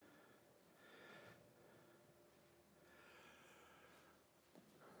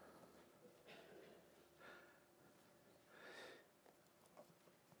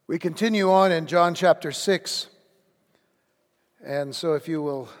We continue on in John chapter 6. And so if you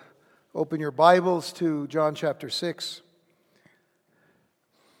will open your Bibles to John chapter 6.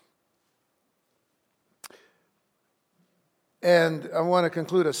 And I want to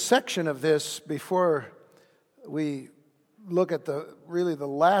conclude a section of this before we look at the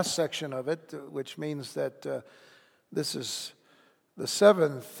last section of it, which means that this is the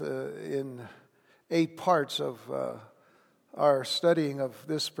seventh in 8 parts of our studying of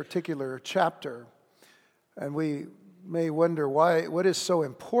this particular chapter. And we may wonder what is so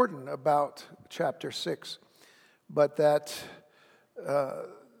important about chapter 6, but that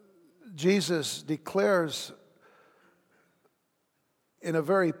Jesus declares in a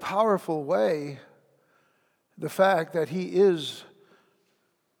very powerful way the fact that He is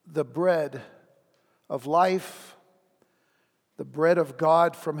the bread of life, the bread of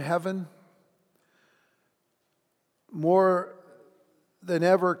God from heaven, more than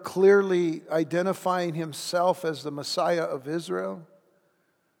ever clearly identifying Himself as the Messiah of Israel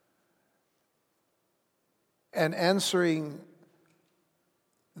and answering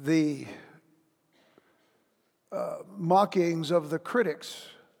the mockings of the critics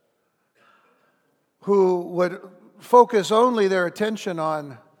who would focus only their attention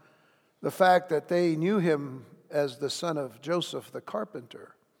on the fact that they knew Him as the son of Joseph the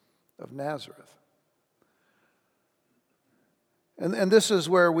carpenter of Nazareth. And this is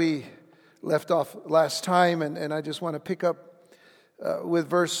where we left off last time, and I just want to pick up with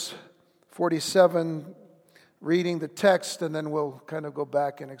verse 47, reading the text, and then we'll kind of go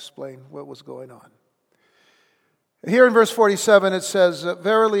back and explain what was going on. Here in verse 47 it says,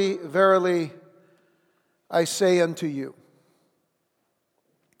 "Verily, verily, I say unto you,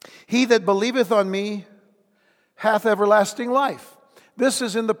 he that believeth on me hath everlasting life." This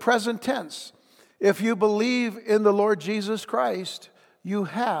is in the present tense. If you believe in the Lord Jesus Christ, you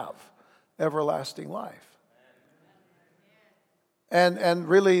have everlasting life. And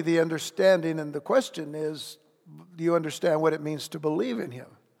really the understanding and the question is, do you understand what it means to believe in Him?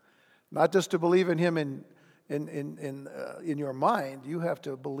 Not just to believe in Him in your mind. You have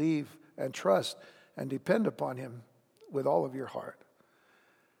to believe and trust and depend upon Him with all of your heart.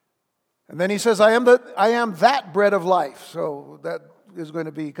 And then He says, I am that bread of life. So that is going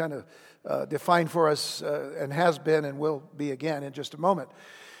to be kind of defined for us and has been and will be again in just a moment.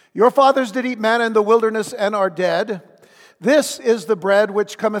 "Your fathers did eat manna in the wilderness and are dead. This is the bread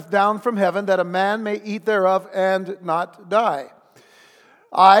which cometh down from heaven, that a man may eat thereof and not die.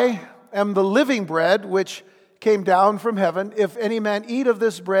 I am the living bread which came down from heaven. If any man eat of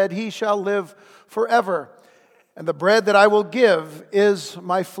this bread, he shall live forever. And the bread that I will give is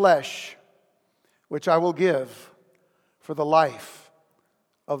my flesh, which I will give for the life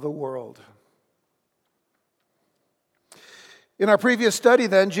of the world." In our previous study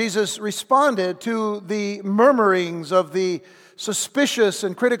then, Jesus responded to the murmurings of the suspicious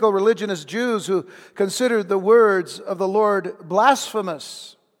and critical religionist Jews who considered the words of the Lord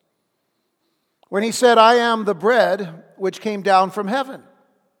blasphemous when He said, "I am the bread which came down from heaven."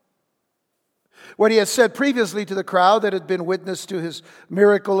 What He had said previously to the crowd that had been witness to His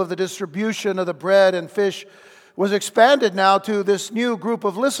miracle of the distribution of the bread and fish was expanded now to this new group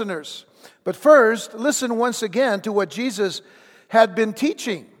of listeners. But first, listen once again to what Jesus had been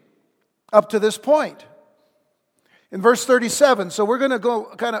teaching up to this point. In verse 37, so we're going to go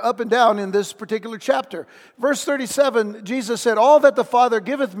kind of up and down in this particular chapter. Verse 37, Jesus said, "All that the Father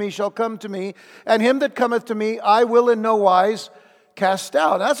giveth me shall come to me, and him that cometh to me I will in no wise cast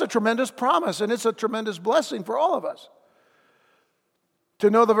out." That's a tremendous promise, and it's a tremendous blessing for all of us. To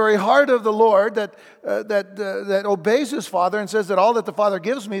know the very heart of the Lord that obeys His Father and says that all that the Father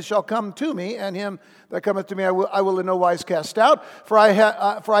gives me shall come to me, and him that cometh to me I will in no wise cast out. For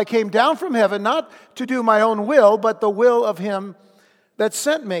I came down from heaven not to do my own will, but the will of Him that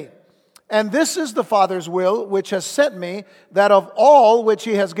sent me. And this is the Father's will which has sent me, that of all which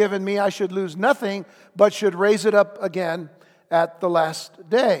He has given me I should lose nothing, but should raise it up again at the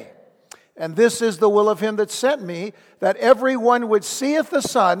last day. And this is the will of Him that sent me, that every one which seeth the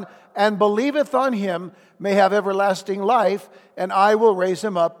Son and believeth on Him may have everlasting life, and I will raise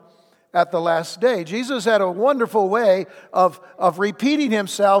him up at the last day. Jesus had a wonderful way of repeating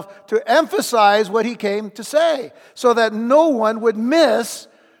Himself to emphasize what He came to say, so that no one would miss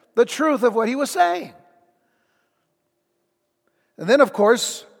the truth of what He was saying. And then, of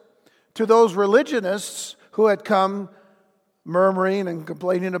course, to those religionists who had come murmuring and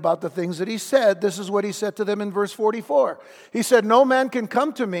complaining about the things that He said, this is what He said to them in verse 44. He said, "No man can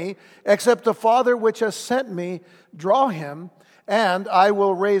come to me except the Father which has sent me draw him, and I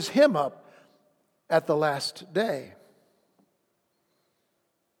will raise him up at the last day."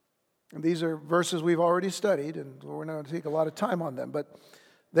 And these are verses we've already studied, and we're not going to take a lot of time on them. But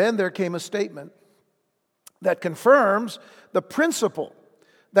then there came a statement that confirms the principle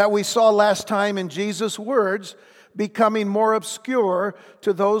that we saw last time in Jesus' words becoming more obscure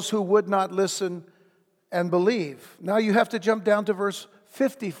to those who would not listen and believe. Now you have to jump down to verse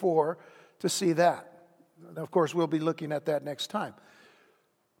 54 to see that. And of course, we'll be looking at that next time.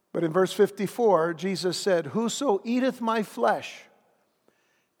 But in verse 54, Jesus said, "Whoso eateth my flesh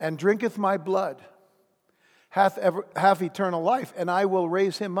and drinketh my blood hath eternal life, and I will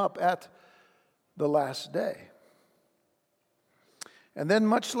raise him up at the last day." And then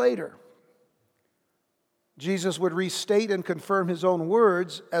much later, Jesus would restate and confirm his own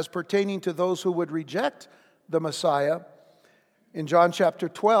words as pertaining to those who would reject the Messiah in John chapter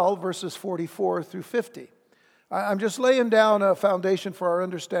 12, verses 44 through 50. I'm just laying down a foundation for our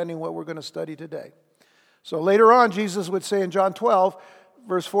understanding what we're going to study today. So later on, Jesus would say in John 12,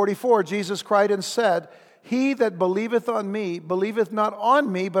 verse 44, Jesus cried and said, "He that believeth on me, believeth not on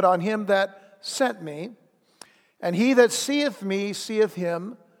me, but on him that sent me. And he that seeth me, seeth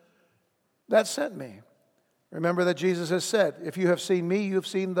him that sent me." Remember that Jesus has said, "If you have seen me, you have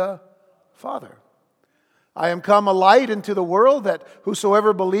seen the Father. I am come a light into the world, that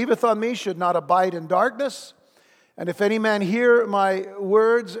whosoever believeth on me should not abide in darkness. And if any man hear my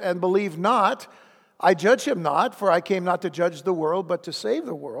words and believe not, I judge him not, for I came not to judge the world, but to save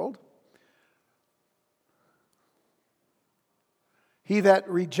the world. He that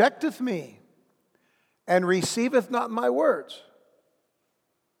rejecteth me and receiveth not my words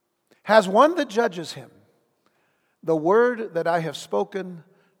has one that judges him. The word that I have spoken,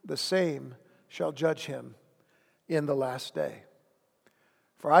 the same shall judge him in the last day.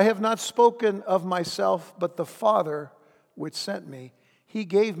 For I have not spoken of myself, but the Father which sent me, he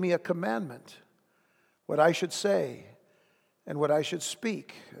gave me a commandment, what I should say and what I should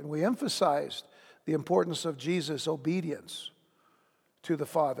speak." And we emphasized the importance of Jesus' obedience to the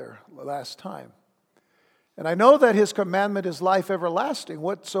Father last time. "And I know that his commandment is life everlasting.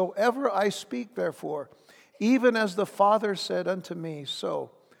 Whatsoever I speak, therefore, even as the Father said unto me, so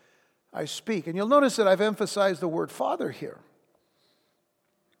I speak." And you'll notice that I've emphasized the word Father here.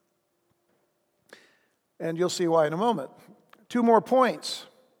 And you'll see why in a moment. Two more points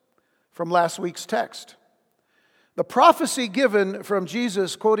from last week's text. The prophecy given from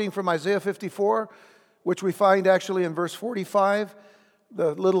Jesus, quoting from Isaiah 54, which we find actually in verse 45,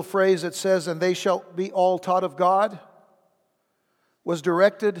 the little phrase that says, "And they shall be all taught of God," was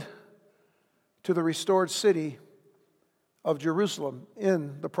directed to the restored city of Jerusalem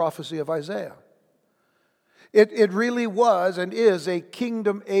in the prophecy of Isaiah. It really was and is a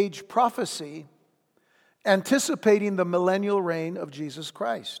kingdom age prophecy anticipating the millennial reign of Jesus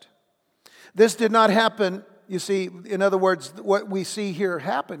Christ. This did not happen, you see, in other words, what we see here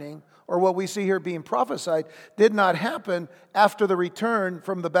happening, or what we see here being prophesied, did not happen after the return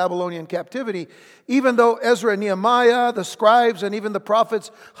from the Babylonian captivity, even though Ezra and Nehemiah, the scribes, and even the prophets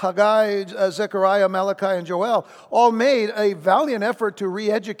Haggai, Zechariah, Malachi, and Joel all made a valiant effort to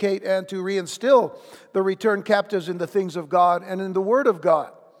re-educate and to reinstill the returned captives in the things of God and in the Word of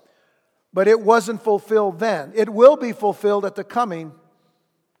God. But it wasn't fulfilled then. It will be fulfilled at the coming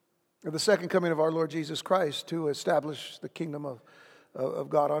of the second coming of our Lord Jesus Christ to establish the kingdom of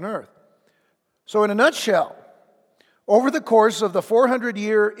God on earth. So in a nutshell, over the course of the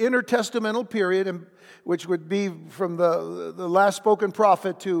 400-year intertestamental period, which would be from the last spoken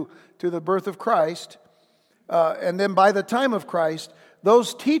prophet to the birth of Christ, and then by the time of Christ,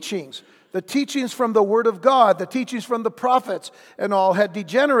 those teachings, the teachings from the Word of God, the teachings from the prophets and all had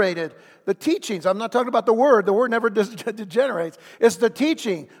degenerated. The teachings, I'm not talking about the Word never degenerates. It's the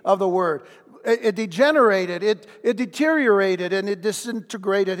teaching of the Word. It degenerated, it deteriorated, and it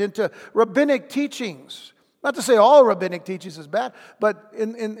disintegrated into rabbinic teachings. Not to say all rabbinic teachings is bad, but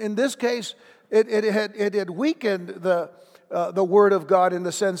in this case, it had weakened the Word of God in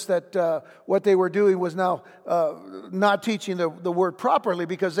the sense that what they were doing was now not teaching the Word properly,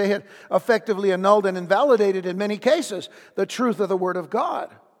 because they had effectively annulled and invalidated in many cases the truth of the Word of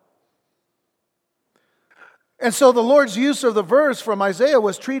God. And so the Lord's use of the verse from Isaiah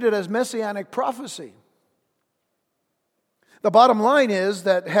was treated as messianic prophecy. The bottom line is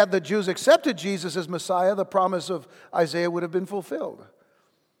that had the Jews accepted Jesus as Messiah, the promise of Isaiah would have been fulfilled.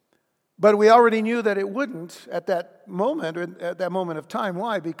 But we already knew that it wouldn't at that moment, or at that moment of time.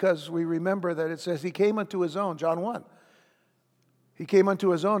 Why? Because we remember that it says he came unto his own, John 1. He came unto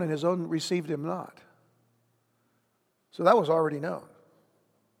his own, and his own received him not. So that was already known.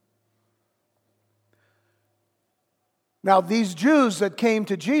 Now, these Jews that came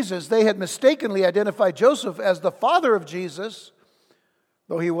to Jesus, they had mistakenly identified Joseph as the father of Jesus,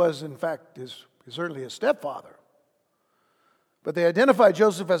 though he was, in fact, certainly his stepfather. But they identified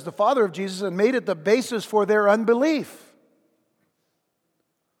Joseph as the father of Jesus and made it the basis for their unbelief.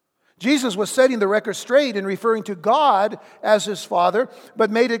 Jesus was setting the record straight in referring to God as his Father,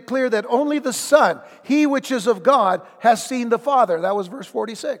 but made it clear that only the Son, he which is of God, has seen the Father. That was verse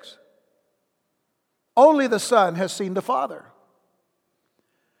 46. Only the Son has seen the Father.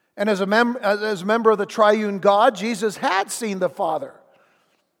 And as a member of the triune God, Jesus had seen the Father,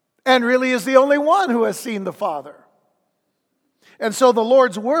 and really is the only one who has seen the Father. And so the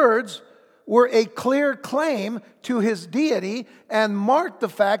Lord's words were a clear claim to his deity and marked the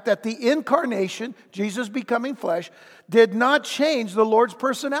fact that the incarnation, Jesus becoming flesh, did not change the Lord's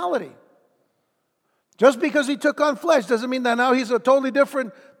personality. Just because he took on flesh doesn't mean that now he's a totally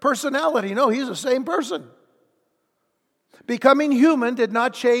different personality. No, he's the same person. Becoming human did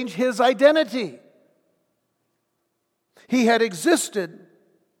not change his identity. He had existed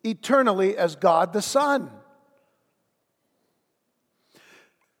eternally as God the Son.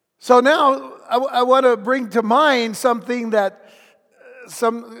 So now I want to bring to mind something that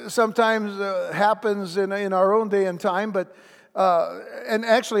sometimes happens in our own day and time, but and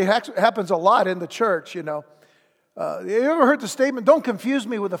actually happens a lot in the church. You know, you ever heard the statement, "Don't confuse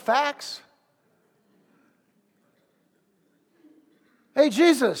me with the facts"? Hey,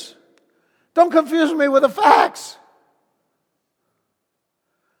 Jesus, don't confuse me with the facts.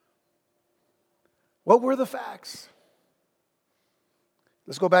 What were the facts?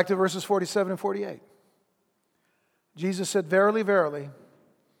 Let's go back to verses 47 and 48. Jesus said, "Verily, verily,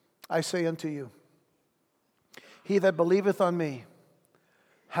 I say unto you, he that believeth on me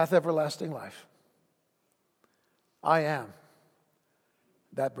hath everlasting life. I am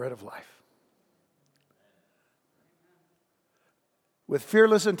that bread of life." With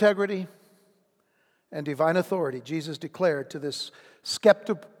fearless integrity and divine authority, Jesus declared to this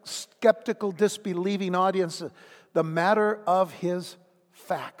skeptical, disbelieving audience the matter of his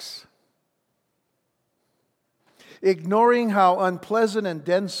facts. Ignoring how unpleasant and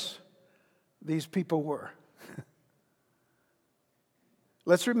dense these people were.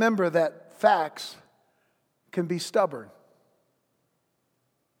 Let's remember that facts can be stubborn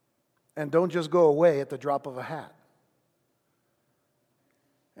and don't just go away at the drop of a hat.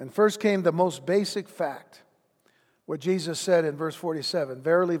 And first came the most basic fact, what Jesus said in verse 47,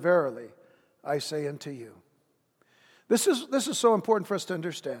 "Verily, verily, I say unto you." This is so important for us to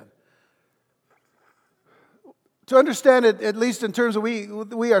understand. To understand it, at least in terms of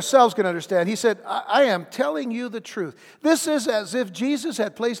we ourselves can understand. He said, I am telling you the truth. This is as if Jesus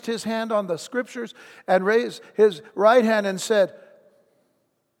had placed his hand on the scriptures and raised his right hand and said,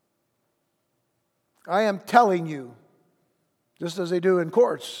 "I am telling you," just as they do in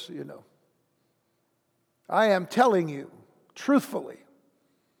courts, you know. "I am telling you truthfully."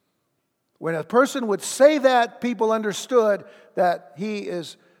 When a person would say that, people understood that he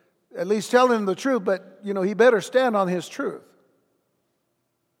is at least telling them the truth, but, you know, he better stand on his truth.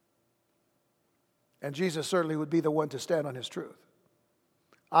 And Jesus certainly would be the one to stand on his truth.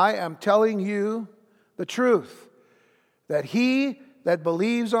 "I am telling you the truth, that he that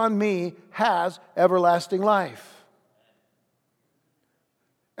believes on me has everlasting life."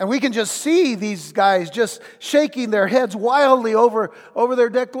 And we can just see these guys just shaking their heads wildly over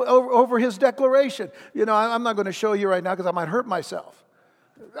his declaration. You know, I'm not going to show you right now because I might hurt myself.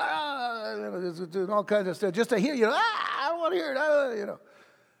 Doing all kinds of stuff just to hear, you know, I don't want to hear it. You know,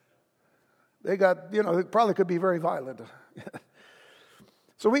 they got, you know, it probably could be very violent.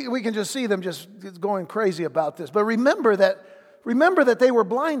 So we can just see them just going crazy about this. But remember that they were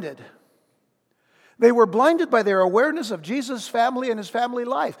blinded. They were blinded by their awareness of Jesus' family and his family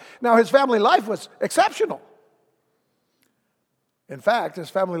life. Now, his family life was exceptional. In fact, his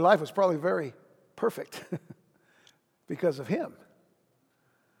family life was probably very perfect because of him.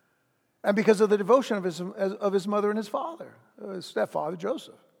 And because of the devotion of his mother and his father, his stepfather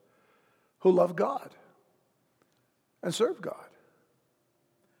Joseph, who loved God and served God.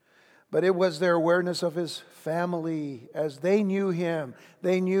 But it was their awareness of his family as they knew him.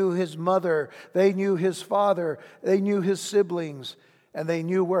 They knew his mother. They knew his father. They knew his siblings. And they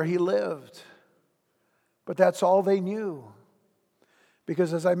knew where he lived. But that's all they knew.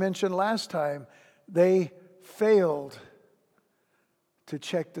 Because as I mentioned last time, they failed to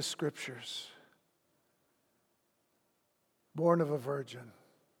check the scriptures. Born of a virgin.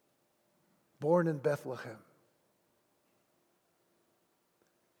 Born in Bethlehem.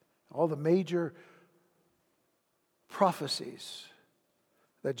 All the major prophecies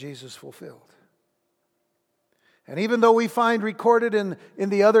that Jesus fulfilled. And even though we find recorded in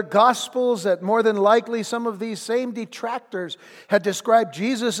the other Gospels that more than likely some of these same detractors had described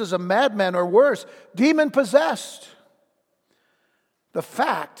Jesus as a madman or worse, demon-possessed, the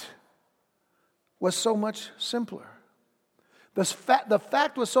fact was so much simpler. The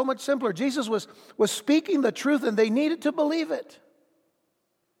fact was so much simpler. Jesus was speaking the truth and they needed to believe it.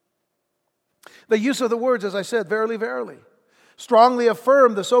 The use of the words, as I said, verily, verily, strongly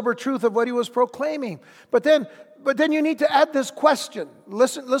affirmed the sober truth of what he was proclaiming. But then you need to add this question.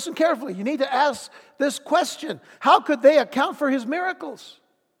 Listen carefully. You need to ask this question. How could they account for his miracles?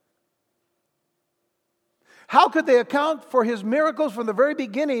 How could they account for his miracles from the very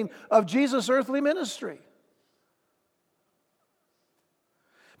beginning of Jesus' earthly ministry?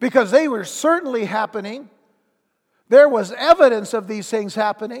 Because they were certainly happening. There was evidence of these things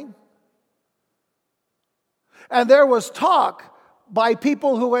happening. And there was talk by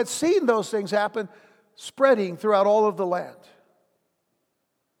people who had seen those things happen, spreading throughout all of the land.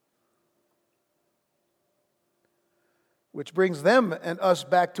 Which brings them and us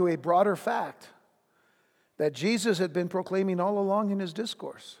back to a broader fact that Jesus had been proclaiming all along in his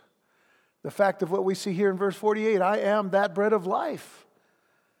discourse. The fact of what we see here in verse 48, I am that bread of life.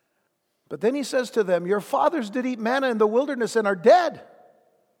 But then he says to them, your fathers did eat manna in the wilderness and are dead.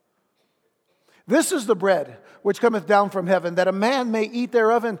 This is the bread which cometh down from heaven, that a man may eat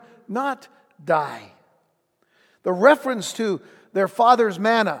thereof and not die. The reference to their father's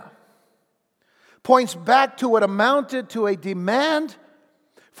manna points back to what amounted to a demand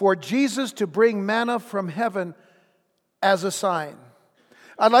for Jesus to bring manna from heaven as a sign.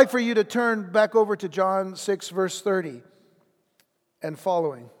 I'd like for you to turn back over to John 6, verse 30 and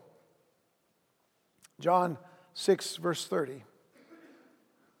following. John 6, verse 30.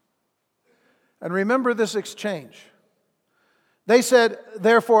 And remember this exchange. They said,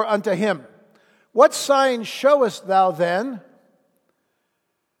 therefore, unto him, what sign showest thou then,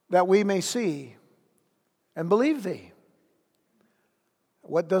 that we may see and believe thee?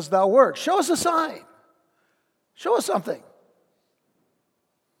 What dost thou work? Show us a sign. Show us something.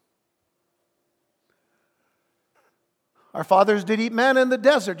 Our fathers did eat manna in the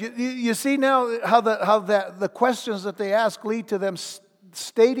desert. You see now how the questions that they ask lead to them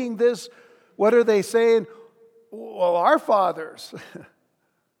stating this. What are they saying? Well, our fathers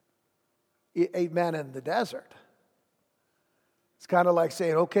ate manna in the desert. It's kind of like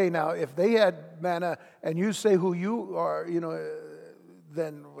saying, okay, now if they had manna and you say who you are,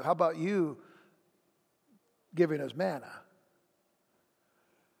 then how about you giving us manna?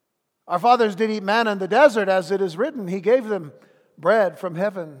 Our fathers did eat manna in the desert, as it is written. He gave them bread from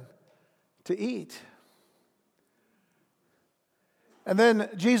heaven to eat. And then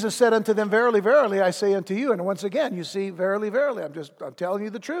Jesus said unto them, verily, verily, I say unto you. And once again, you see, verily, verily. I'm telling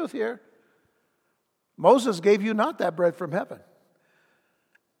you the truth here. Moses gave you not that bread from heaven.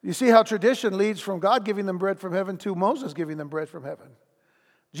 You see how tradition leads from God giving them bread from heaven to Moses giving them bread from heaven.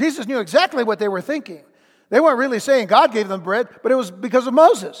 Jesus knew exactly what they were thinking. They weren't really saying God gave them bread, but it was because of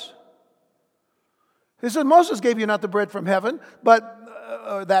Moses. He said, Moses gave you not the bread from heaven,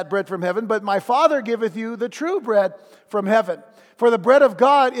 but that bread from heaven, but my Father giveth you the true bread from heaven. For the bread of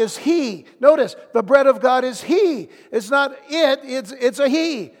God is He. Notice, the bread of God is He. It's not it's a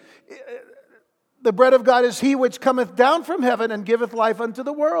He. The bread of God is He which cometh down from heaven and giveth life unto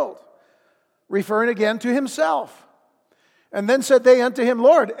the world. Referring again to Himself. And then said they unto Him,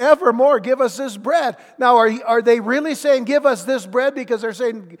 Lord, evermore give us this bread. Now, are they really saying, give us this bread because they're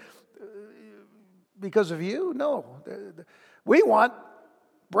saying, because of you? No. We want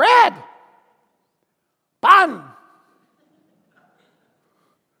bread. Pan.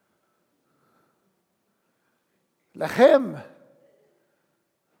 Lechem.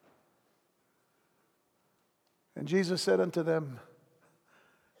 And Jesus said unto them,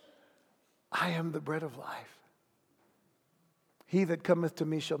 I am the bread of life. He that cometh to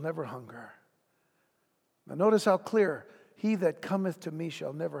me shall never hunger. Now notice how clear. He that cometh to me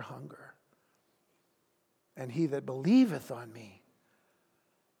shall never hunger. And he that believeth on me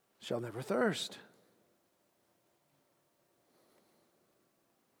shall never thirst.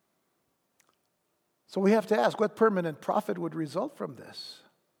 So we have to ask, what permanent profit would result from this?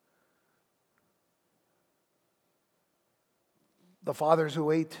 The fathers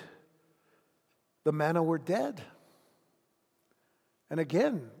who ate the manna were dead. And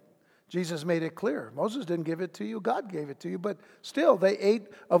again, Jesus made it clear. Moses didn't give it to you, God gave it to you. But still, they ate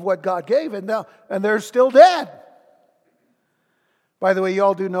of what God gave, and they're still dead. By the way, you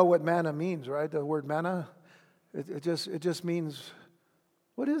all do know what manna means, right? The word manna, it just means,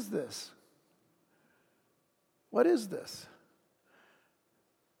 what is this? What is this?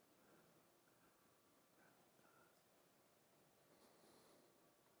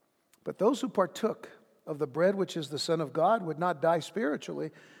 But those who partook of the bread which is the Son of God would not die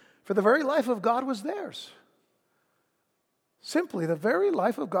spiritually, for the very life of God was theirs. Simply, the very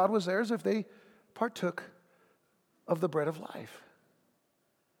life of God was theirs if they partook of the bread of life.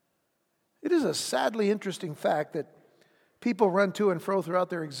 It is a sadly interesting fact that people run to and fro throughout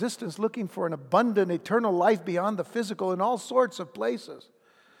their existence looking for an abundant eternal life beyond the physical in all sorts of places.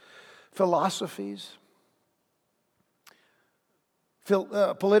 Philosophies,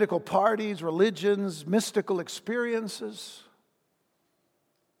 political parties, religions, mystical experiences.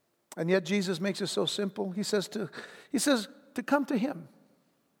 And yet Jesus makes it so simple. He says to come to Him.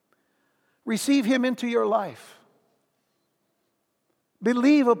 Receive Him into your life.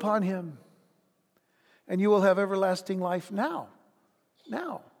 Believe upon Him. And you will have everlasting life now.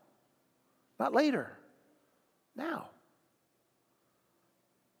 Now. Not later. Now.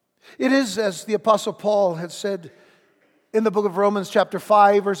 It is, as the Apostle Paul had said in the book of Romans chapter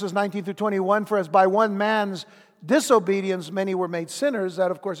 5, verses 19 through 21, for as by one man's disobedience many were made sinners.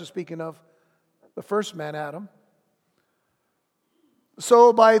 That, of course, is speaking of the first man, Adam.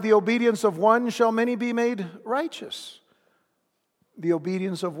 So by the obedience of one shall many be made righteous. The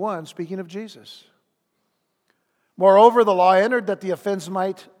obedience of one, speaking of Jesus. Moreover, the law entered that the offense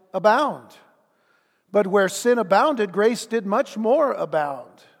might abound. But where sin abounded, grace did much more abound.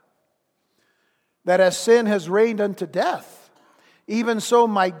 That as sin has reigned unto death, even so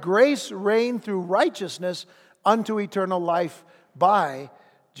might grace reign through righteousness unto eternal life by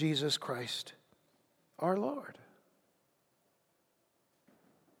Jesus Christ our Lord.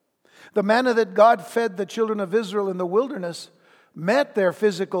 The manna that God fed the children of Israel in the wilderness met their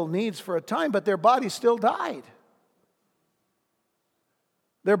physical needs for a time, but their bodies still died.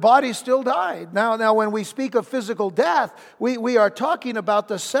 Their bodies still died. Now, when we speak of physical death, we are talking about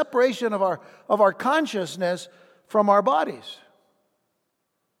the separation of our consciousness from our bodies.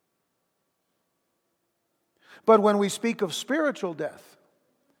 But when we speak of spiritual death,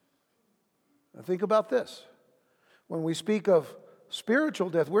 now think about this. When we speak of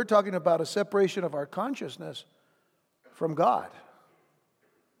spiritual death, we're talking about a separation of our consciousness from God.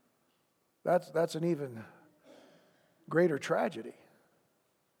 That's an even greater tragedy.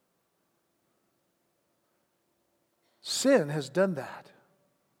 Sin has done that.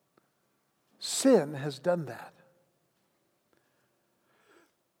 Sin has done that.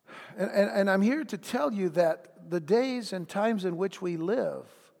 And I'm here to tell you that the days and times in which we live,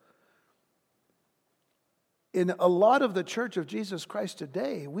 in a lot of the Church of Jesus Christ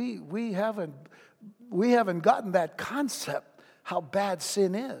today, we haven't gotten that concept how bad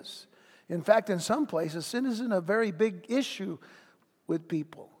sin is. In fact, in some places, sin isn't a very big issue with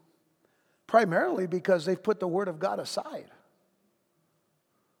people. Primarily because they've put the Word of God aside.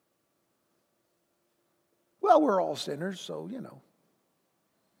 Well, we're all sinners, so,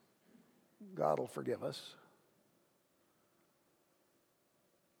 God will forgive us.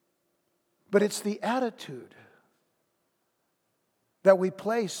 But it's the attitude that we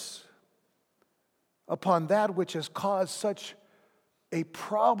place upon that which has caused such a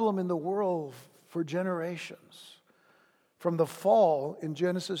problem in the world for generations. From the fall in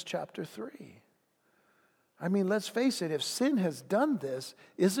Genesis chapter 3. I mean, let's face it, if sin has done this,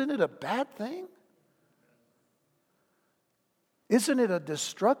 isn't it a bad thing? Isn't it a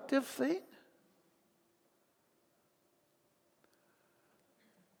destructive thing?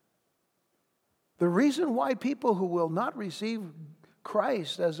 The reason why people who will not receive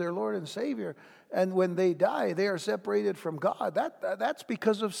Christ as their Lord and Savior, and when they die, they are separated from God, that's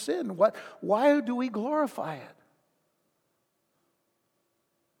because of sin. Why do we glorify it?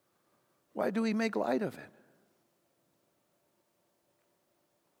 Why do we make light of it?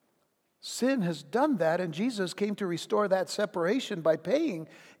 Sin has done that, and Jesus came to restore that separation by paying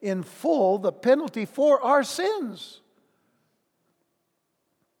in full the penalty for our sins.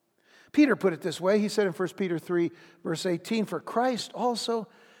 Peter put it this way. He said in 1 Peter 3, verse 18, for Christ also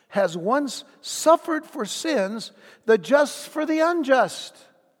has once suffered for sins, the just for the unjust,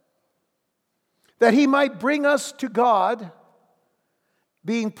 that He might bring us to God,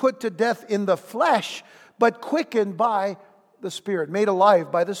 being put to death in the flesh, but quickened by the Spirit, made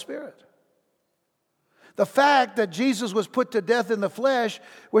alive by the Spirit. The fact that Jesus was put to death in the flesh,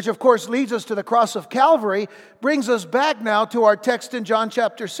 which of course leads us to the cross of Calvary, brings us back now to our text in John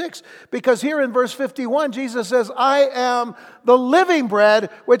chapter 6. Because here in verse 51, Jesus says, I am the living bread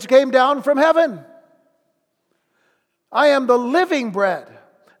which came down from heaven. I am the living bread.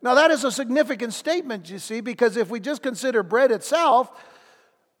 Now that is a significant statement, you see, because if we just consider bread itself,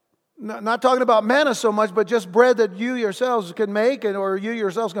 not talking about manna so much, but just bread that you yourselves can make or you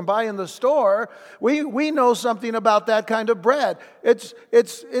yourselves can buy in the store. We know something about that kind of bread. It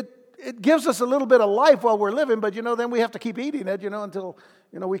it gives us a little bit of life while we're living, but then we have to keep eating it, until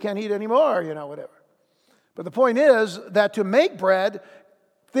we can't eat anymore, whatever. But the point is that to make bread,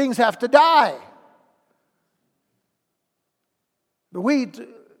 things have to die. The wheat,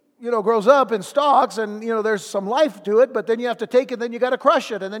 grows up in stalks, and there's some life to it, but then you have to take it, then you got to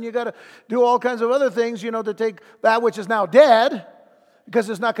crush it, and then you got to do all kinds of other things, to take that which is now dead, because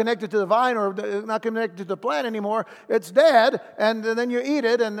it's not connected to the vine or not connected to the plant anymore. It's dead, and then you eat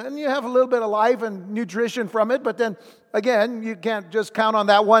it, and then you have a little bit of life and nutrition from it. But then, again, you can't just count on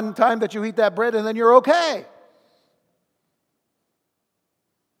that one time that you eat that bread and then you're okay.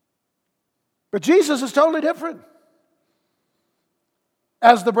 But Jesus is totally different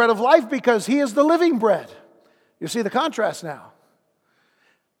as the bread of life, because He is the living bread. You see the contrast now.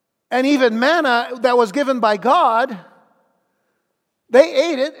 And even manna that was given by God,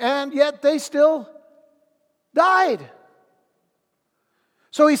 they ate it, and yet they still died.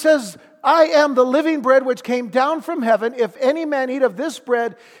 So He says, I am the living bread which came down from heaven. If any man eat of this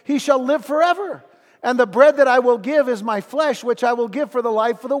bread, he shall live forever. And the bread that I will give is my flesh, which I will give for the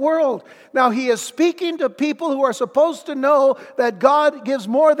life of the world. Now He is speaking to people who are supposed to know that God gives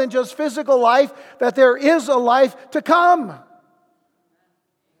more than just physical life, that there is a life to come.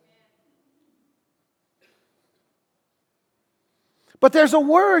 But there's a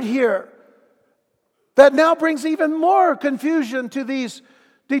word here that now brings even more confusion to these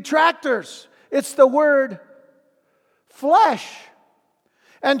detractors. It's the word flesh.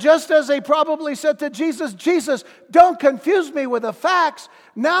 And just as they probably said to Jesus, Jesus, don't confuse me with the facts,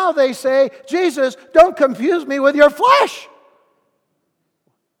 now they say, Jesus, don't confuse me with your flesh.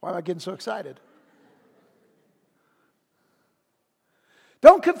 Why am I getting so excited?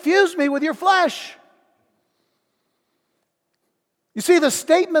 Don't confuse me with your flesh. You see, the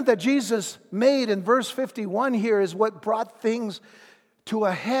statement that Jesus made in verse 51 here is what brought things to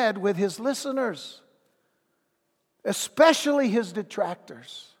a head with His listeners, especially His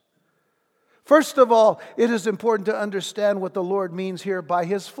detractors. First of all, it is important to understand what the Lord means here by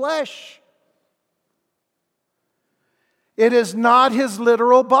His flesh. It is not His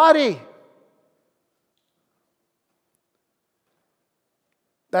literal body.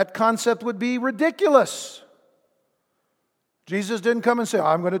 That concept would be ridiculous. Jesus didn't come and say,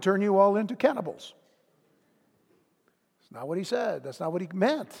 I'm going to turn you all into cannibals. That's not what He said. That's not what He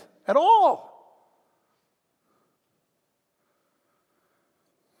meant at all.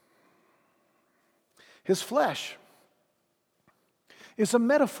 His flesh is a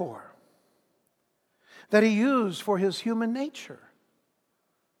metaphor that He used for His human nature.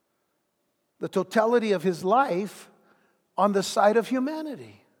 The totality of His life on the side of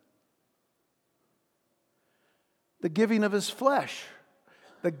humanity. The giving of His flesh.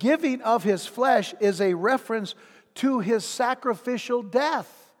 The giving of His flesh is a reference to His sacrificial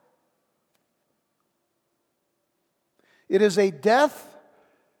death. It is a death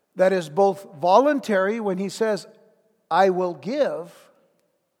that is both voluntary when He says, I will give,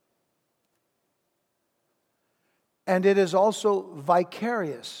 and it is also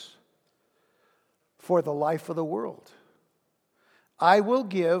vicarious for the life of the world. I will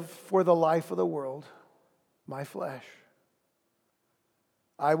give for the life of the world my flesh.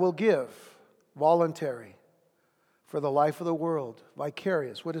 I will give, voluntary, for the life of the world.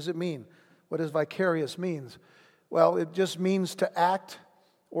 Vicarious. What does it mean? What does vicarious mean? Well, it just means to act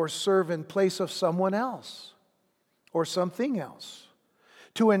or serve in place of someone else or something else.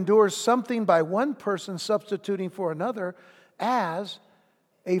 To endure something by one person substituting for another as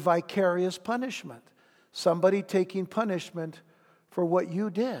a vicarious punishment. Somebody taking punishment for what you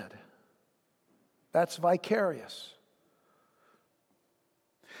did. That's vicarious.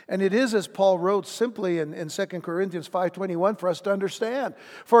 And it is, as Paul wrote simply in 2 Corinthians 5:21 for us to understand.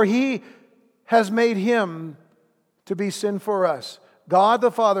 For He has made Him to be sin for us. God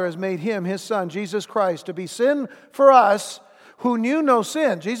the Father has made Him, His Son, Jesus Christ, to be sin for us who knew no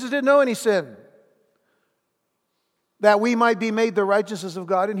sin. Jesus didn't know any sin. That we might be made the righteousness of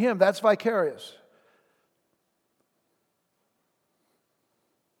God in Him. That's vicarious.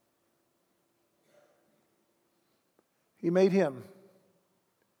 He made Him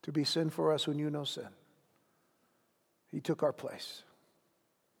to be sin for us who knew no sin. He took our place.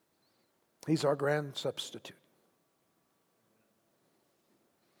 He's our grand substitute.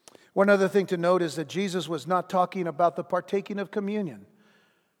 One other thing to note is that Jesus was not talking about the partaking of communion.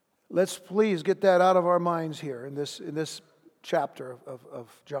 Let's please get that out of our minds here in this chapter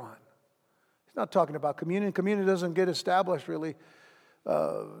of John. He's not talking about communion. Communion doesn't get established really,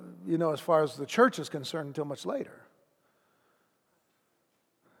 as far as the church is concerned until much later.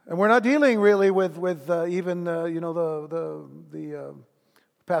 And we're not dealing really with even the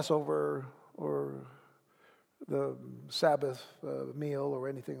Passover or the Sabbath meal or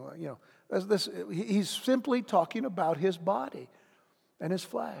anything like, he's simply talking about his body and his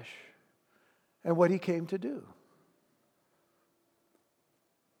flesh and what he came to do.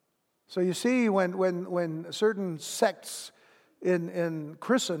 So you see, when certain sects in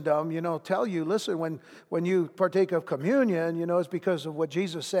Christendom, tell you, listen, when you partake of communion, it's because of what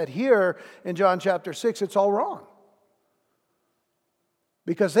Jesus said here in John chapter 6, it's all wrong.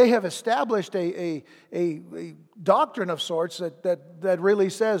 Because they have established a doctrine of sorts that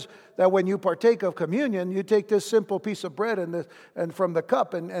really says that when you partake of communion, you take this simple piece of bread and from the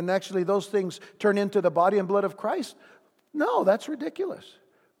cup, and actually those things turn into the body and blood of Christ. No, that's ridiculous.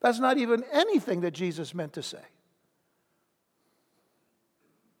 That's not even anything that Jesus meant to say.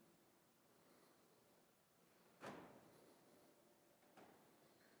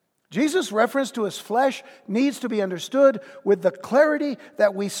 Jesus' reference to his flesh needs to be understood with the clarity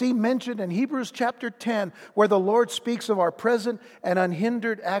that we see mentioned in Hebrews chapter 10, where the Lord speaks of our present and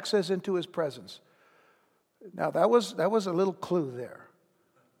unhindered access into his presence. Now, that was a little clue there.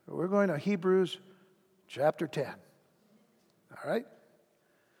 We're going to Hebrews chapter 10. All right?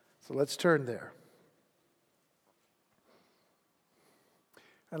 So let's turn there.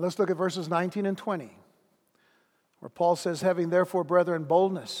 And let's look at verses 19 and 20, where Paul says, having therefore, brethren,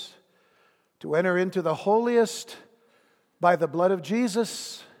 boldness to enter into the holiest by the blood of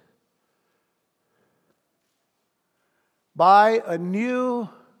Jesus, by a new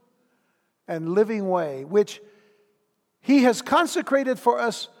and living way, which he has consecrated for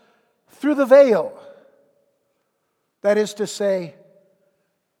us through the veil. That is to say,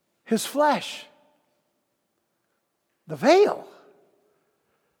 his flesh. The veil.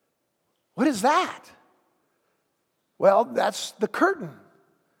 What is that? Well, that's the curtain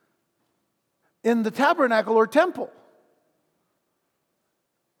in the tabernacle or temple.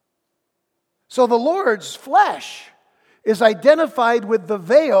 So the Lord's flesh is identified with the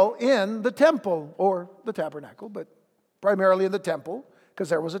veil in the temple or the tabernacle, but primarily in the temple, because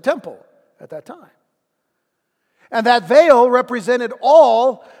there was a temple at that time. And that veil represented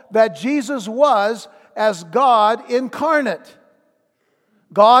all that Jesus was as God incarnate,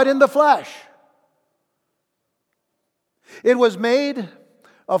 God in the flesh. It was made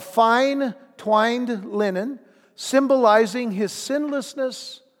of fine twined linen, symbolizing his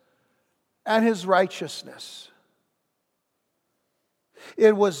sinlessness and his righteousness.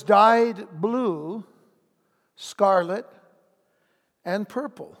 It was dyed blue, scarlet, and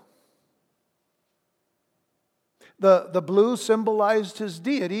purple. The blue symbolized his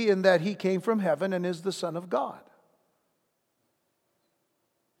deity in that he came from heaven and is the Son of God.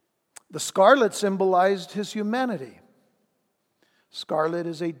 The scarlet symbolized his humanity. Scarlet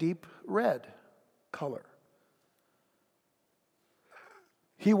is a deep red color.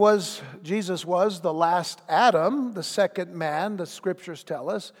 Jesus was the last Adam, the second man, the scriptures tell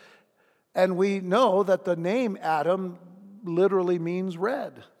us. And we know that the name Adam literally means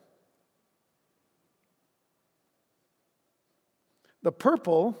red. The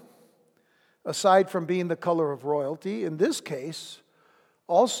purple, aside from being the color of royalty, in this case,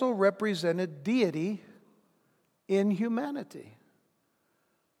 also represented deity in humanity.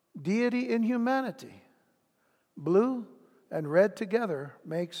 Deity in humanity. Blue and red together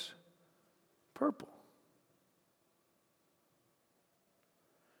makes purple.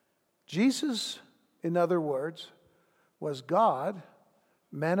 Jesus, in other words, was God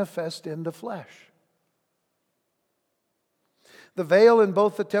manifest in the flesh. The veil in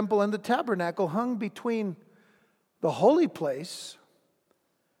both the temple and the tabernacle hung between the holy place,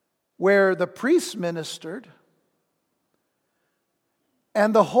 where the priests ministered,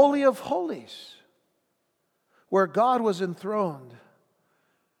 and the Holy of Holies, where God was enthroned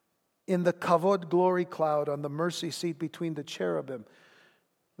in the kavod glory cloud on the mercy seat between the cherubim.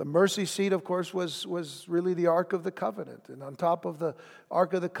 The mercy seat, of course, was really the Ark of the Covenant. And on top of the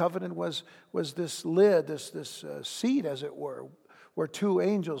Ark of the Covenant was this lid, this seat, as it were, where two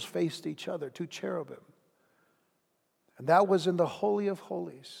angels faced each other, two cherubim. And that was in the Holy of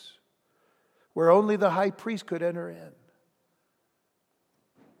Holies, where only the high priest could enter in.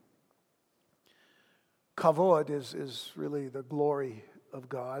 Kavod is really the glory of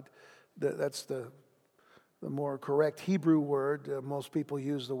God. That's the more correct Hebrew word. Most people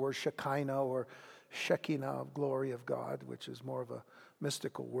use the word Shekinah or Shekinah, glory of God, which is more of a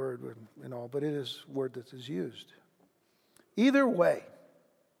mystical word and all, but it is a word that is used. Either way,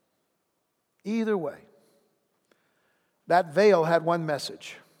 that veil had one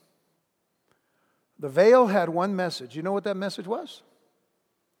message. The veil had one message. You know what that message was?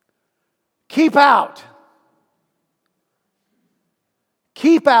 Keep out.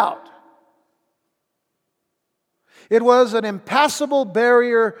 keep out. It was an impassable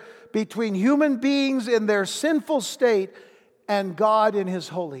barrier between human beings in their sinful state and God in His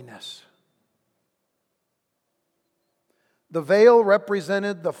holiness. The veil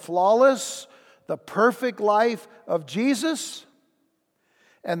represented the flawless, the perfect life of Jesus.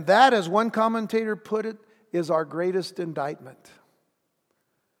 And that, as one commentator put it, is our greatest indictment.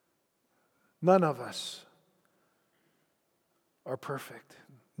 None of us are perfect.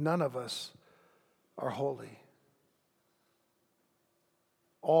 None of us are holy.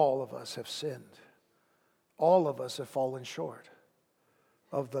 All of us have sinned. All of us have fallen short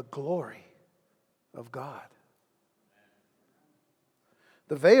of the glory of God.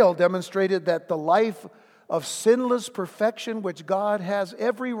 The veil demonstrated that the life of sinless perfection, which God has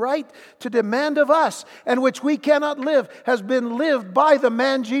every right to demand of us, and which we cannot live, has been lived by the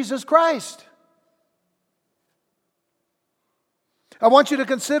man Jesus Christ. I want you to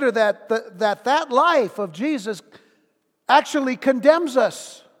consider that life of Jesus actually condemns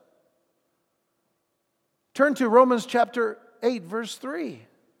us. Turn to Romans chapter 8, verse 3.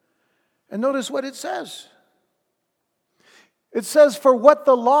 And notice what it says. It says, "For what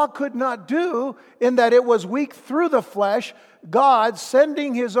the law could not do, in that it was weak through the flesh, God,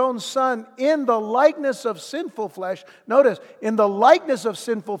 sending His own Son in the likeness of sinful flesh." Notice, in the likeness of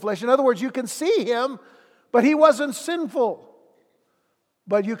sinful flesh. In other words, you can see Him, but He wasn't sinful.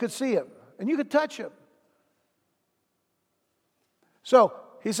 But you could see Him, and you could touch Him. So,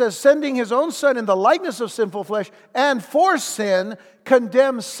 He says, sending His own Son in the likeness of sinful flesh, and for sin,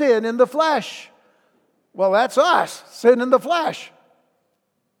 condemns sin in the flesh. Well, that's us, sin in the flesh.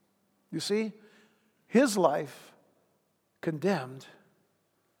 You see, His life condemned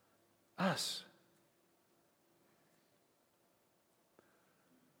us.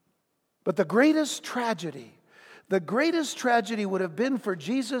 But the greatest tragedy would have been for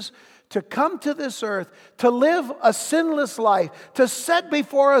Jesus to come to this earth, to live a sinless life, to set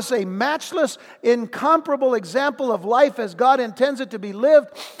before us a matchless, incomparable example of life as God intends it to be lived,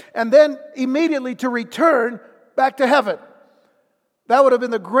 and then immediately to return back to heaven. That would have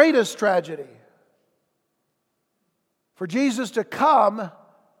been the greatest tragedy. For Jesus to come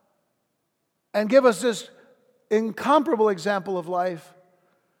and give us this incomparable example of life,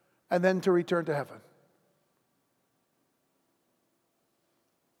 and then to return to heaven.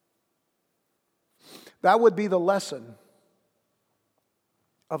 That would be the lesson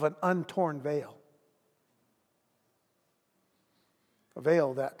of an untorn veil. A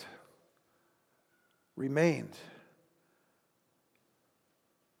veil that remained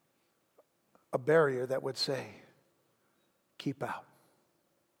a barrier that would say, keep out.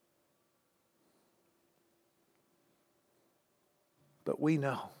 But we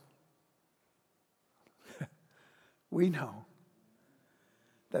know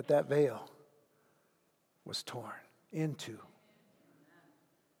that veil was torn into.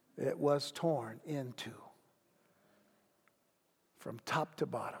 It was torn into from top to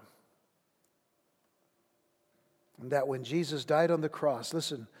bottom. And that when Jesus died on the cross,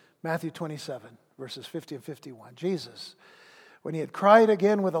 listen, Matthew 27, verses 50 and 51. Jesus, when He had cried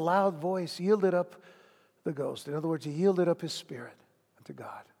again with a loud voice, yielded up the ghost. In other words, He yielded up His spirit unto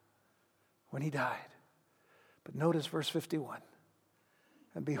God when He died. But notice verse 51.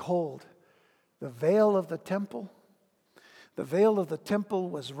 And behold, the veil of the temple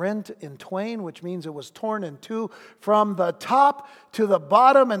was rent in twain, which means it was torn in two from the top to the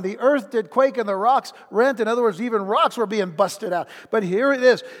bottom, and the earth did quake and the rocks rent. In other words, even rocks were being busted out. But here it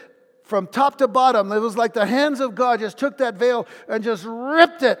is, from top to bottom. It was like the hands of God just took that veil and just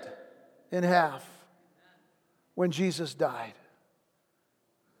ripped it in half when Jesus died.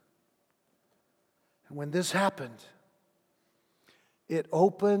 And when this happened, it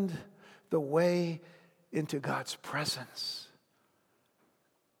opened the way into God's presence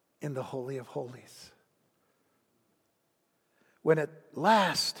in the Holy of Holies. When at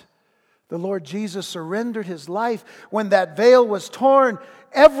last the Lord Jesus surrendered His life, when that veil was torn,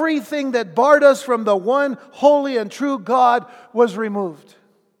 everything that barred us from the one holy and true God was removed.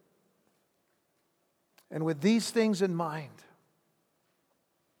 And with these things in mind,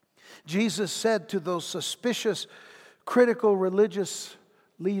 Jesus said to those suspicious, critical religious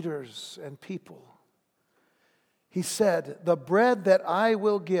leaders and people, He said, the bread that I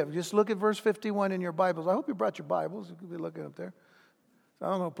will give. Just look at verse 51 in your Bibles. I hope you brought your Bibles. You could be looking up there. So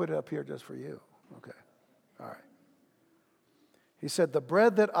I'm going to put it up here just for you. Okay. All right. He said, the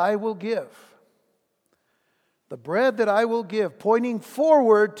bread that I will give. The bread that I will give, pointing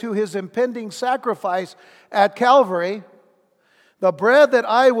forward to His impending sacrifice at Calvary. The bread that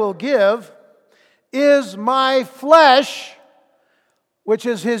I will give is my flesh, which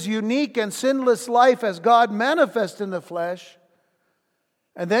is His unique and sinless life as God manifest in the flesh.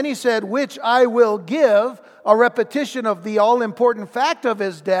 And then He said, which I will give, a repetition of the all-important fact of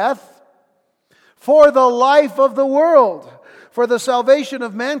His death, for the life of the world, for the salvation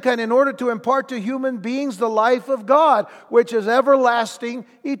of mankind, in order to impart to human beings the life of God, which is everlasting,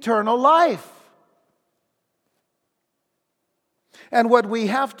 eternal life. And what we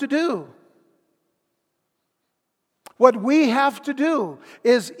have to do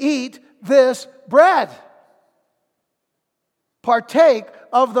is eat this bread. Partake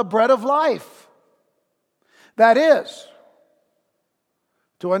of the bread of life. That is,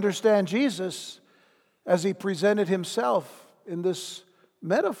 to understand Jesus as He presented Himself in this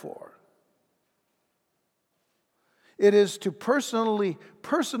metaphor. It is to personally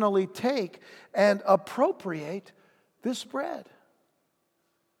take and appropriate this bread.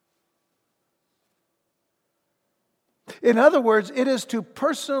 In other words, it is to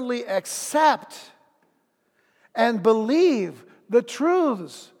personally accept and believe the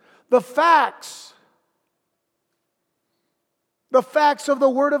truths, the facts of the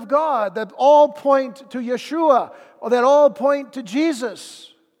Word of God that all point to Yeshua, or that all point to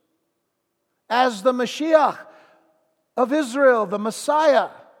Jesus as the Mashiach of Israel, the Messiah.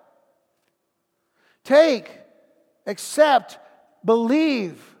 Take, accept,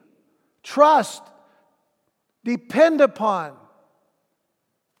 believe, trust, depend upon.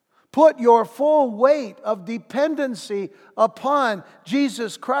 Put your full weight of dependency upon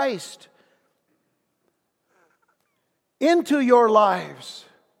Jesus Christ into your lives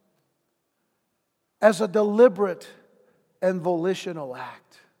as a deliberate and volitional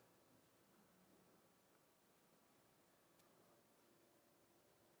act.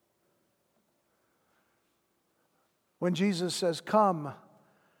 When Jesus says, "Come,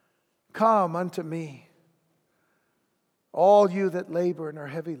 come unto me, all you that labor and are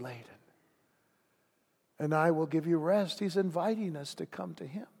heavy laden, and I will give you rest," He's inviting us to come to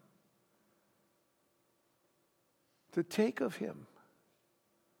Him, to take of Him,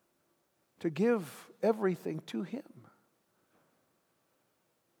 to give everything to Him,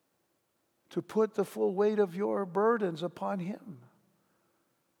 to put the full weight of your burdens upon Him,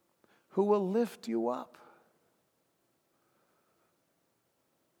 who will lift you up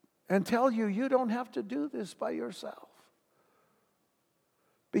and tell you you don't have to do this by yourself.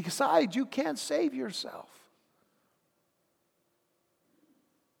 Besides, you can't save yourself.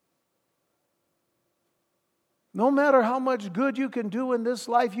 No matter how much good you can do in this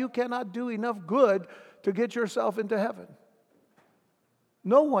life, you cannot do enough good to get yourself into heaven.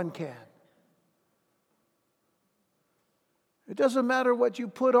 No one can. It doesn't matter what you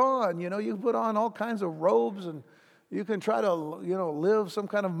put on. You put on all kinds of robes and you can try to, live some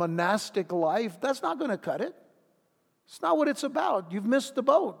kind of monastic life. That's not going to cut it. It's not what it's about. You've missed the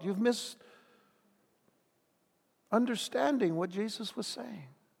boat. You've missed understanding what Jesus was saying.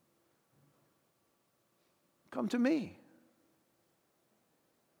 Come to me.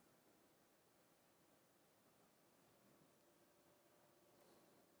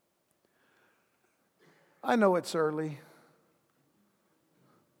 I know it's early.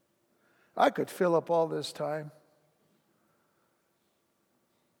 I could fill up all this time.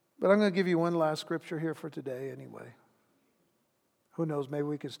 But I'm going to give you one last scripture here for today anyway. Who knows, maybe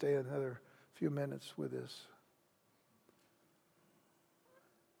we could stay another few minutes with this.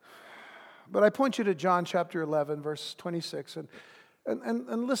 But I point you to John chapter 11, verse 26,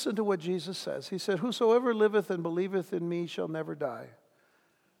 and listen to what Jesus says. He said, "Whosoever liveth and believeth in me shall never die,"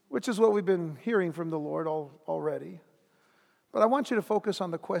 which is what we've been hearing from the Lord already. But I want you to focus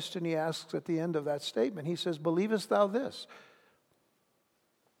on the question He asks at the end of that statement. He says, "Believest thou this?"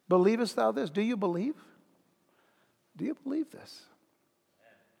 Believest thou this? Do you believe? Do you believe this?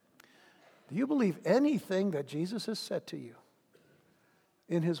 Do you believe anything that Jesus has said to you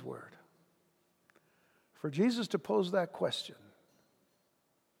in His Word? For Jesus to pose that question,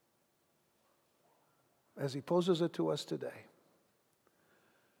 as He poses it to us today,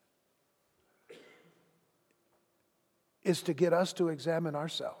 is to get us to examine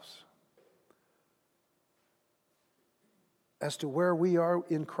ourselves as to where we are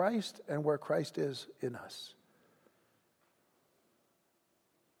in Christ and where Christ is in us.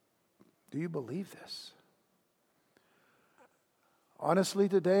 Do you believe this? Honestly,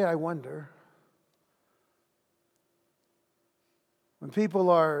 today I wonder, when people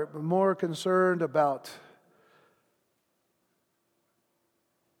are more concerned about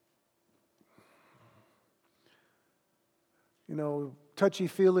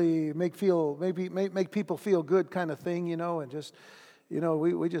touchy-feely, make people feel good kind of thing, and just,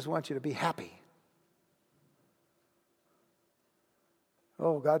 we just want you to be happy.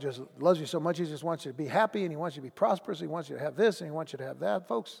 Oh, God just loves you so much, He just wants you to be happy, and He wants you to be prosperous, He wants you to have this, and He wants you to have that.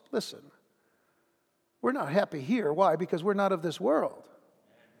 Folks, listen. We're not happy here. Why? Because we're not of this world.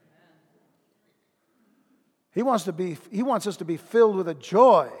 He wants us to be filled with the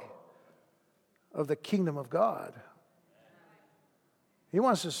joy of the kingdom of God. He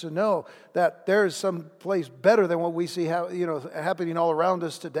wants us to know that there is some place better than what we see happening all around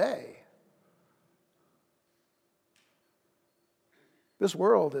us today. This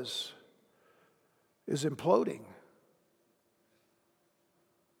world is imploding.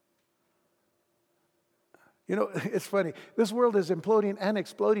 You know, it's funny. This world is imploding and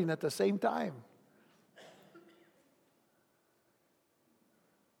exploding at the same time.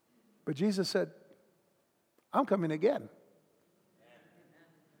 But Jesus said, I'm coming again.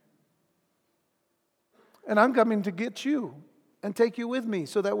 And I'm coming to get you and take you with me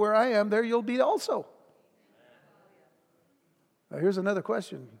so that where I am, there you'll be also. Now here's another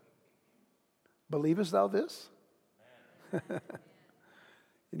question. Believest thou this? You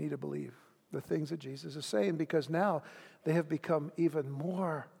need to believe the things that Jesus is saying, because now they have become even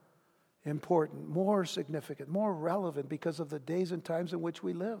more important, more significant, more relevant because of the days and times in which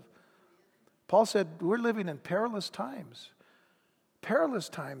we live. Paul said we're living in perilous times,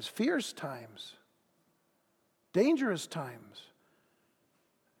 fierce times, dangerous times.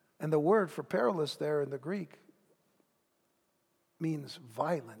 And the word for perilous there in the Greek means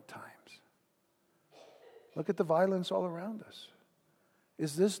violent times. Look at the violence all around us.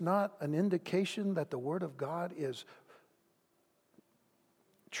 Is this not an indication that the Word of God is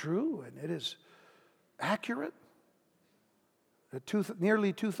true and it is accurate?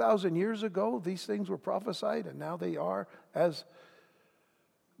 Nearly 2,000 years ago, these things were prophesied, and now they are, as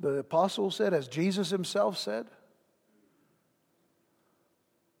the apostle said, as Jesus himself said.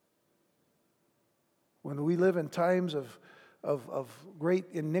 When we live in times of great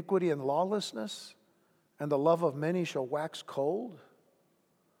iniquity and lawlessness, and the love of many shall wax cold,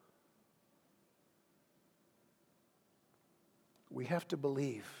 we have to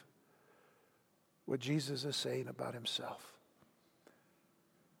believe what Jesus is saying about himself.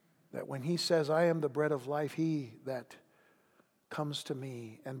 That when he says, I am the bread of life, he that comes to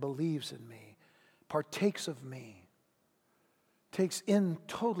me and believes in me, partakes of me, takes in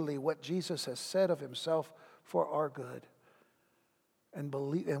totally what Jesus has said of himself for our good, and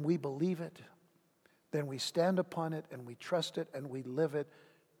we believe it, then we stand upon it and we trust it and we live it.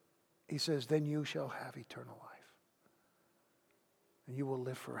 He says, then you shall have eternal life. And you will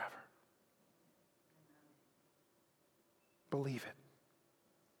live forever. Believe it.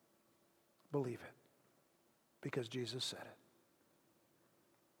 Believe it. Because Jesus said it.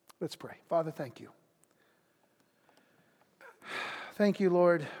 Let's pray. Father, thank you. Thank you,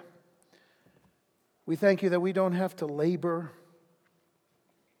 Lord. We thank you that we don't have to labor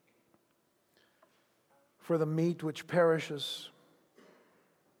for the meat which perishes,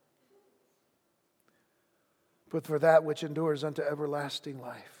 but for that which endures unto everlasting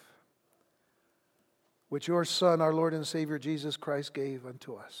life, which your Son, our Lord and Savior Jesus Christ, gave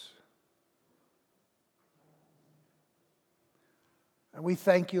unto us. And we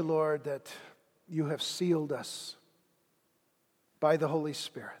thank you, Lord, that you have sealed us by the Holy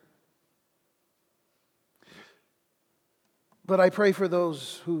Spirit. But I pray for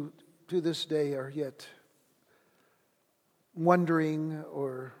those who to this day are yet wondering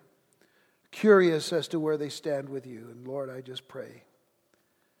or curious as to where they stand with you. And Lord, I just pray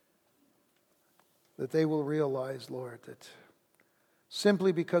that they will realize, Lord, that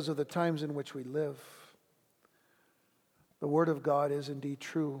simply because of the times in which we live, the Word of God is indeed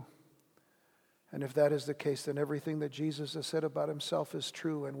true. And if that is the case, then everything that Jesus has said about himself is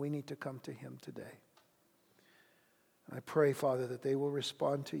true, and we need to come to him today. And I pray, Father, that they will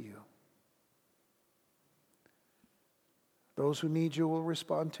respond to you. Those who need you will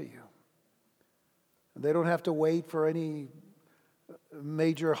respond to you. And they don't have to wait for any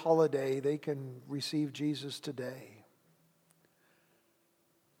major holiday. They can receive Jesus today.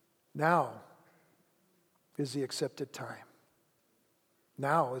 Now is the accepted time.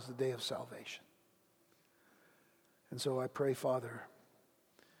 Now is the day of salvation. And so I pray, Father,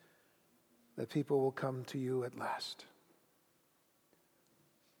 that people will come to you at last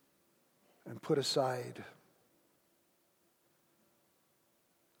and put aside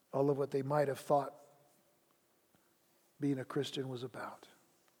all of what they might have thought being a Christian was about,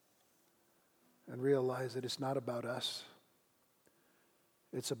 and realize that it's not about us.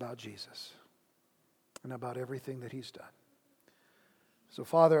 It's about Jesus and about everything that he's done. So,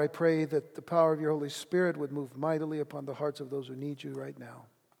 Father, I pray that the power of your Holy Spirit would move mightily upon the hearts of those who need you right now,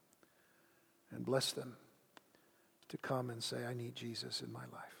 and bless them to come and say, I need Jesus in my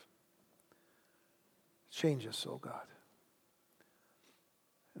life. Change us, oh God,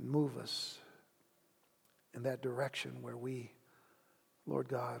 and move us in that direction where we, Lord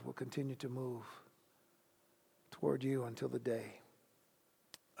God, will continue to move toward you until the day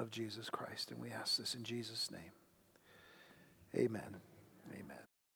of Jesus Christ. And we ask this in Jesus' name. Amen. Amen.